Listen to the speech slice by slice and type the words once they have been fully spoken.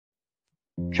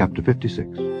Chapter 56.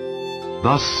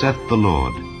 Thus saith the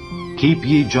Lord, Keep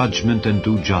ye judgment and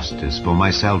do justice, for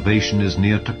my salvation is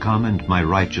near to come, and my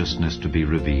righteousness to be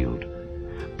revealed.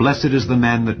 Blessed is the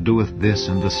man that doeth this,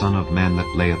 and the Son of Man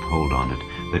that layeth hold on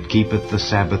it, that keepeth the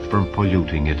Sabbath from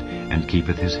polluting it, and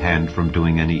keepeth his hand from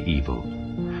doing any evil.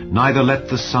 Neither let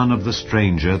the son of the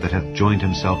stranger that hath joined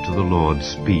himself to the Lord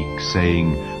speak,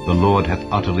 saying, The Lord hath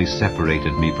utterly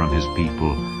separated me from his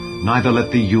people. Neither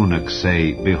let the eunuch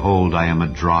say, Behold, I am a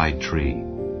dry tree.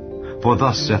 For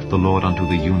thus saith the Lord unto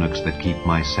the eunuchs that keep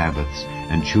my Sabbaths,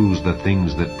 and choose the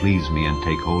things that please me, and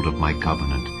take hold of my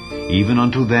covenant. Even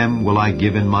unto them will I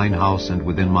give in mine house and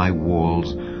within my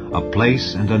walls a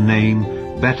place and a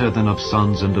name better than of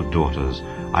sons and of daughters.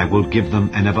 I will give them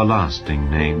an everlasting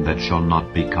name that shall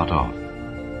not be cut off.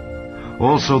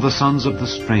 Also the sons of the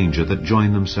stranger that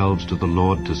join themselves to the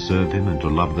Lord to serve him and to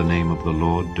love the name of the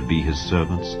Lord, to be his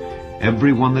servants,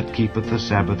 every one that keepeth the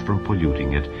Sabbath from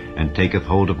polluting it, and taketh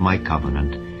hold of my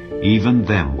covenant, even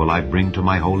them will I bring to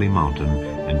my holy mountain,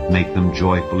 and make them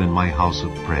joyful in my house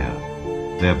of prayer.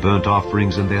 Their burnt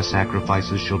offerings and their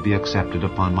sacrifices shall be accepted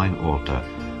upon mine altar,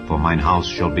 for mine house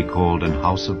shall be called an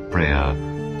house of prayer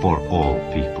for all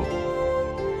people.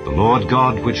 The Lord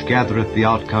God, which gathereth the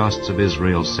outcasts of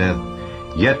Israel, saith,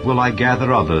 Yet will I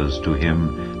gather others to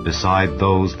him, beside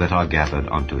those that are gathered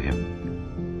unto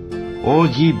him. All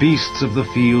ye beasts of the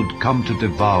field come to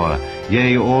devour,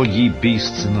 yea, all ye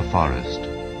beasts in the forest.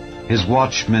 His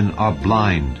watchmen are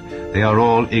blind, they are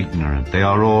all ignorant, they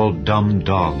are all dumb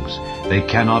dogs. They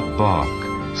cannot bark,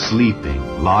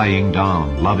 sleeping, lying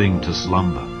down, loving to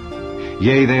slumber.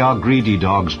 Yea, they are greedy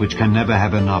dogs which can never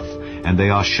have enough, and they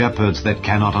are shepherds that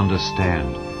cannot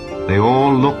understand. They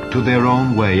all look to their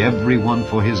own way, every one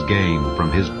for his gain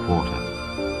from his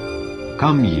quarter.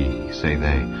 Come ye, say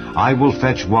they, I will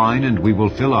fetch wine, and we will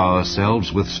fill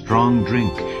ourselves with strong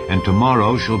drink, and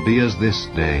tomorrow shall be as this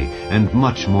day, and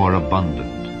much more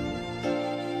abundant.